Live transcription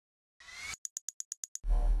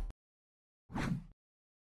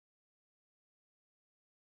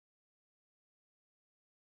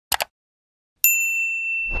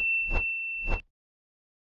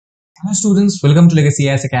Hello students, welcome to Legacy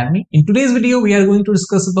IAS Academy. In today's video, we are going to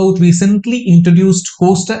discuss about recently introduced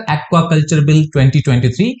Coastal Aquaculture Bill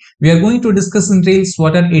 2023. We are going to discuss in details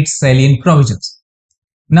what are its salient provisions.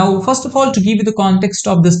 Now, first of all, to give you the context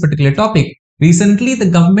of this particular topic, recently the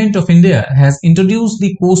government of India has introduced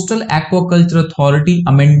the Coastal Aquaculture Authority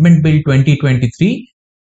Amendment Bill 2023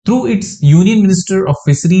 through its Union Minister of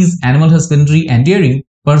Fisheries, Animal Husbandry and Dairying,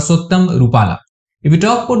 Purushottam Rupala. If we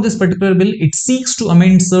talk about this particular bill, it seeks to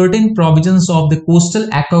amend certain provisions of the Coastal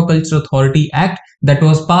Aquaculture Authority Act that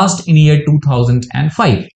was passed in year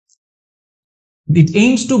 2005. It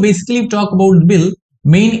aims to basically talk about the bill.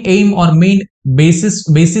 Main aim or main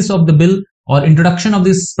basis of the bill or introduction of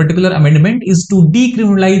this particular amendment is to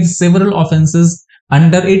decriminalize several offences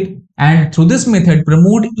under it, and through this method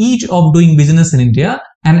promote ease of doing business in India,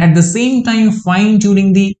 and at the same time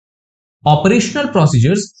fine-tuning the operational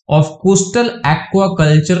procedures of Coastal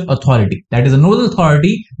Aquaculture Authority, that is a nodal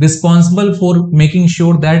authority responsible for making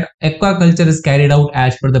sure that aquaculture is carried out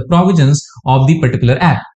as per the provisions of the particular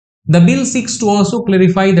act. The bill seeks to also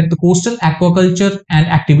clarify that the coastal aquaculture and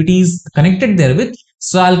activities connected therewith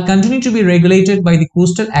shall continue to be regulated by the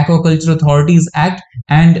Coastal Aquaculture Authorities Act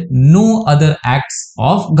and no other acts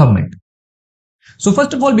of government. So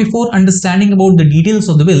first of all, before understanding about the details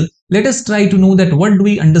of the bill, let us try to know that what do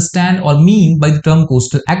we understand or mean by the term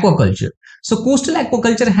coastal aquaculture. So coastal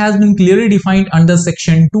aquaculture has been clearly defined under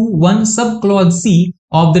section 2(1) subclause C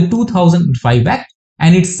of the 2005 Act,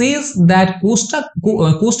 and it says that coastal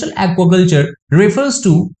aquaculture refers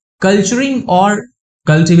to culturing or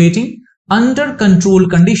cultivating under controlled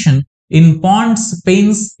condition in ponds,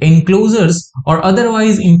 pens, enclosures or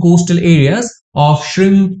otherwise in coastal areas of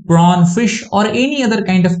shrimp, prawn, fish or any other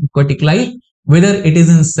kind of aquatic life, whether it is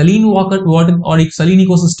in saline water or saline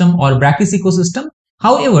ecosystem or brackish ecosystem.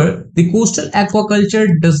 However, the coastal aquaculture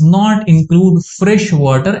does not include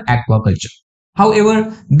freshwater aquaculture.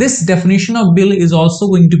 However, this definition of bill is also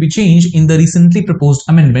going to be changed in the recently proposed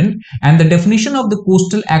amendment, and the definition of the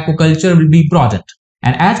coastal aquaculture will be broadened.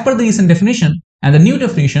 And as per the recent definition and the new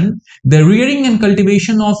definition, the rearing and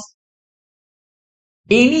cultivation of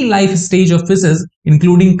any life stage of fishes,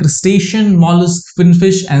 including crustacean, mollusk,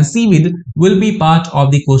 finfish and seaweed, will be part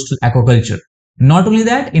of the coastal aquaculture. Not only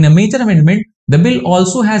that, in a major amendment, the bill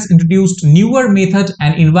also has introduced newer method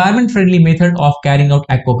and environment-friendly method of carrying out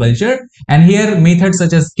aquaculture, and here methods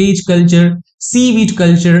such as cage culture, seaweed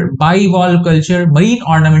culture, bivalve culture, marine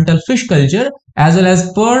ornamental fish culture, as well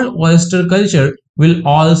as pearl oyster culture will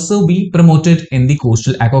also be promoted in the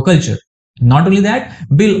coastal aquaculture. Not only that,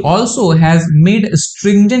 bill also has made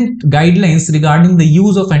stringent guidelines regarding the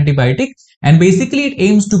use of antibiotics, and basically it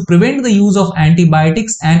aims to prevent the use of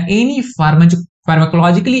antibiotics and any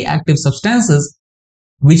pharmacologically active substances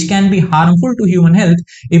which can be harmful to human health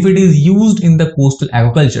if it is used in the coastal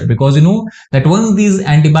aquaculture, because you know that once these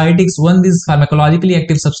antibiotics, once these pharmacologically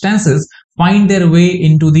active substances find their way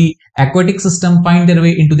into the aquatic system, find their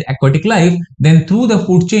way into the aquatic life, then through the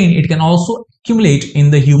food chain it can also accumulate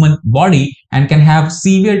in the human body and can have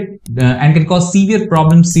severe and can cause severe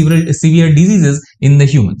problems, severe diseases in the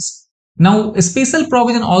humans. Now, a special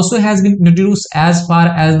provision also has been introduced as far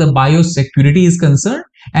as the biosecurity is concerned,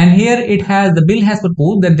 and here the bill has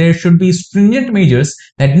proposed that there should be stringent measures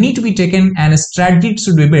that need to be taken and a strategy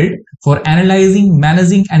should be built for analyzing,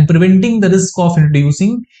 managing and preventing the risk of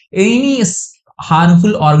introducing any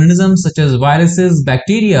harmful organisms such as viruses,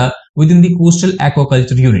 bacteria within the coastal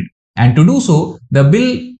aquaculture unit. And to do so, the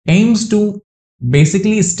bill aims to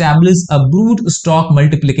basically establish a brood stock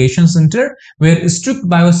multiplication center where strict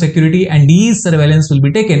biosecurity and disease surveillance will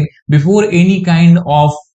be taken before any kind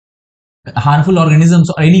of harmful organisms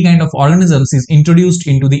or any kind of organisms is introduced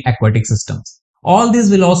into the aquatic systems. All this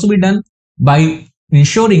will also be done by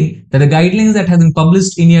ensuring that the guidelines that have been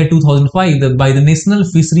published in year 2005 by the National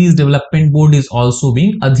Fisheries Development Board is also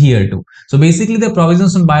being adhered to. So basically the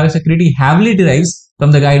provisions on biosecurity heavily derives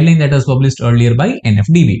from the guideline that was published earlier by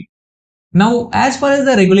NFDB. Now, as far as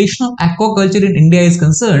the regulation of aquaculture in India is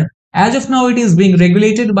concerned, as of now it is being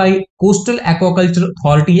regulated by Coastal Aquaculture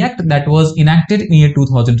Authority Act that was enacted in year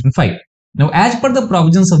 2005. Now, as per the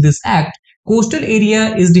provisions of this act, coastal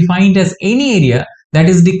area is defined as any area that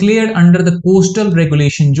is declared under the Coastal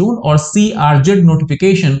Regulation Zone or CRZ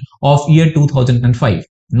notification of year 2005.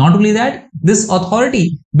 Not only that, this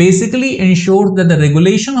authority basically ensures that the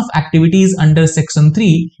regulation of activities under section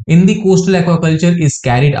 3 in the Coastal Aquaculture is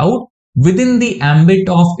carried out within the ambit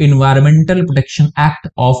of Environmental Protection Act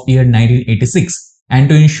of year 1986. And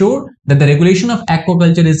to ensure that the regulation of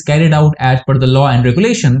aquaculture is carried out as per the law and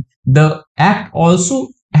regulation, the act also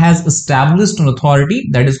has established an authority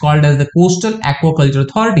that is called as the Coastal Aquaculture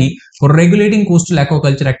Authority for regulating coastal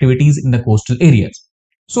aquaculture activities in the coastal areas.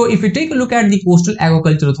 So if you take a look at the Coastal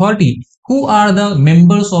Aquaculture Authority, who are the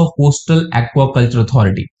members of Coastal Aquaculture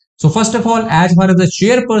Authority? So first of all, as far as the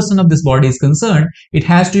chairperson of this body is concerned, it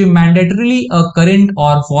has to be mandatorily a current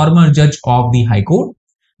or former judge of the High Court.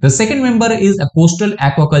 The second member is a coastal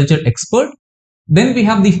aquaculture expert. Then we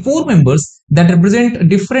have the 4 members that represent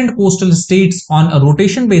different coastal states on a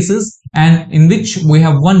rotation basis, and in which we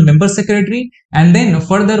have 1 member secretary, and then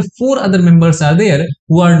further 4 other members are there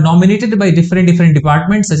who are nominated by different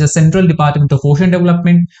departments such as Central Department of Ocean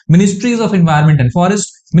Development, Ministries of Environment and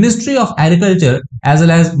Forest, Ministry of Agriculture, as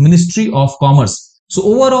well as Ministry of Commerce. So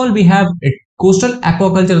overall we have a Coastal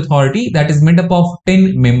Aquaculture Authority that is made up of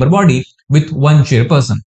 10 member body with 1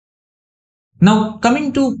 chairperson. Now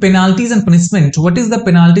coming to penalties and punishment, what is the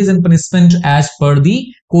penalties and punishment as per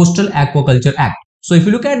the Coastal Aquaculture Act? So if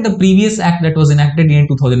you look at the previous act that was enacted in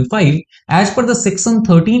 2005, as per the section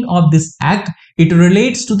 13 of this act, it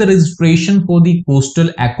relates to the registration for the coastal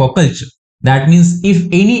aquaculture. That means if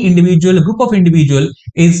any individual, group of individual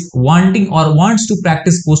is wanting or wants to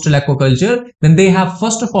practice coastal aquaculture, then they have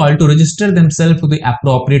first of all to register themselves to the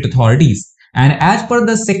appropriate authorities. And as per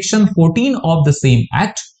the section 14 of the same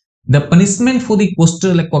act, the punishment for the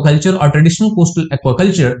coastal aquaculture or traditional coastal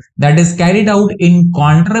aquaculture that is carried out in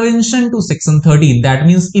contravention to section 13, that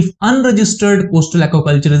means if unregistered coastal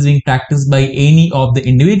aquaculture is being practiced by any of the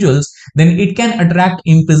individuals, then it can attract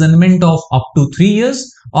imprisonment of up to 3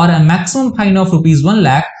 years or a maximum fine of rupees 1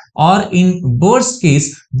 lakh, or in worst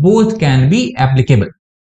case both can be applicable.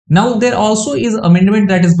 Now there also is amendment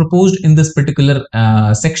that is proposed in this particular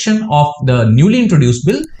section of the newly introduced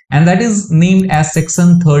bill, and that is named as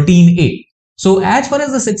section 13A. So as far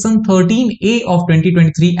as the section 13A of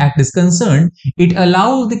 2023 Act is concerned, it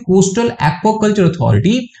allows the Coastal Aquaculture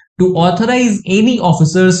Authority to authorize any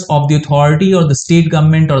officers of the authority or the state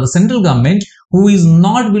government or the central government who is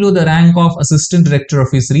not below the rank of Assistant Director of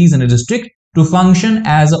Fisheries in a district to function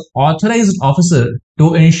as an authorized officer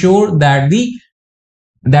to ensure that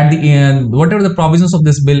whatever the provisions of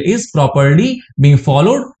this bill is properly being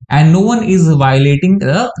followed and no one is violating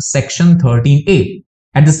the section 13A.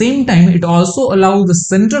 At the same time, it also allows the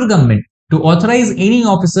central government to authorize any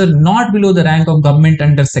officer not below the rank of government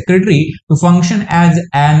under secretary to function as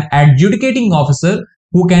an adjudicating officer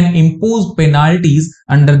who can impose penalties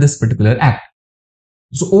under this particular act.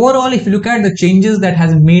 So overall, if you look at the changes that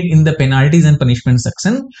has been made in the penalties and punishment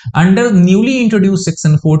section, under newly introduced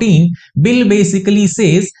section 14, bill basically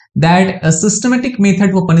says that a systematic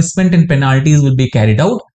method for punishment and penalties will be carried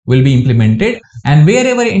out, will be implemented, and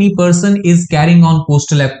wherever any person is carrying on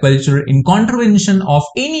coastal aquaculture in contravention of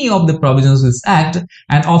any of the provisions of this act,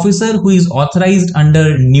 an officer who is authorized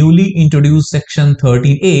under newly introduced section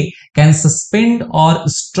 13A can suspend or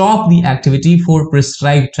stop the activity for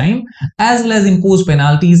prescribed time, as well as impose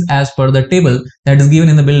penalties as per the table that is given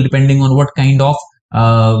in the bill depending on what kind of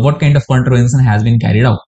contravention has been carried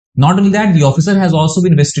out. Not only that, the officer has also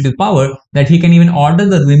been vested with power that he can even order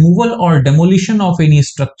the removal or demolition of any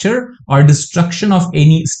structure or destruction of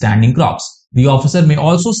any standing crops. The officer may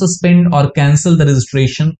also suspend or cancel the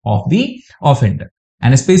registration of the offender.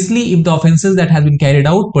 And especially if the offences that have been carried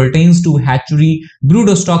out pertains to hatchery, brood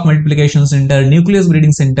or stock multiplication center, nucleus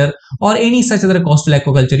breeding center, or any such other coastal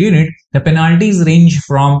aquaculture unit, the penalties range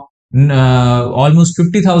from almost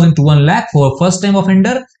 50,000 to 1 lakh for first time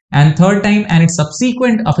offender and third time and its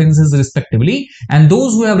subsequent offences respectively. And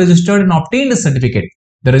those who have registered and obtained a certificate,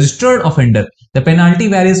 the registered offender, the penalty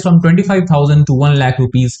varies from 25,000 to 1 lakh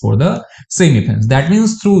rupees for the same offence. That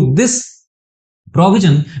means through this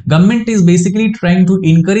provision, government is basically trying to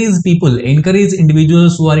encourage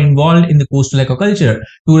individuals who are involved in the coastal aquaculture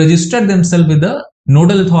to register themselves with the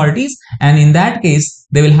nodal authorities, and in that case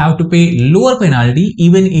they will have to pay lower penalty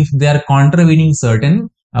even if they are contravening certain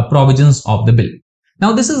provisions of the bill.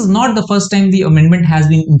 Now, this is not the first time the amendment has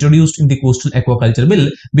been introduced in the Coastal Aquaculture Bill.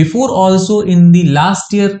 Before also in the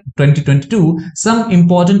last year 2022, some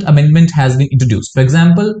important amendment has been introduced. For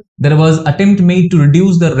example, there was attempt made to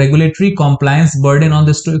reduce the regulatory compliance burden on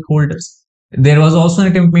the stakeholders. There was also an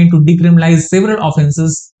attempt made to decriminalize several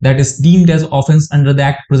offences that is deemed as offence under the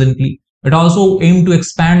Act presently. It also aimed to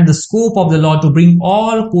expand the scope of the law to bring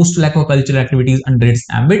all coastal aquaculture activities under its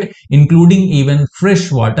ambit, including even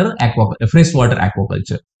freshwater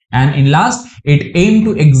aquaculture. And in last, it aimed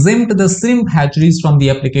to exempt the shrimp hatcheries from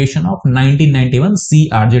the application of 1991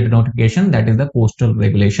 CRZ notification, that is the Coastal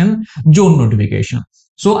Regulation Zone notification.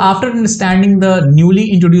 So after understanding the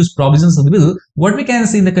newly introduced provisions of the bill, what we can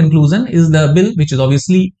see in the conclusion is the bill, which is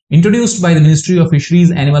obviously introduced by the Ministry of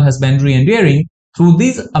Fisheries, Animal Husbandry and Dairying, through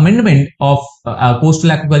this amendment of Coastal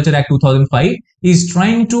Aquaculture Act 2005 is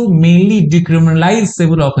trying to mainly decriminalize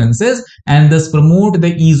several offences and thus promote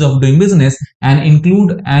the ease of doing business and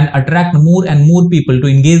include and attract more and more people to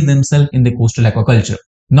engage themselves in the coastal aquaculture.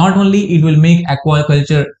 Not only it will make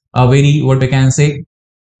aquaculture a very, what we can say,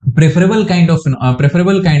 preferable kind of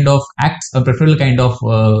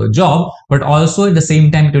job, but also at the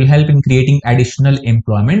same time it will help in creating additional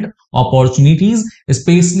employment opportunities,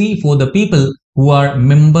 especially for the people who are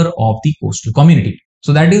member of the coastal community.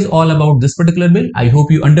 So that is all about this particular bill. I hope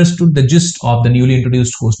you understood the gist of the newly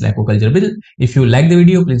introduced Coastal Aquaculture Bill. If you like the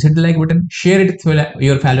video, please hit the like button, share it with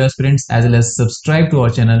your fellow aspirants, as well as subscribe to our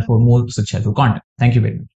channel for more such helpful content. Thank you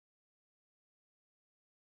very much.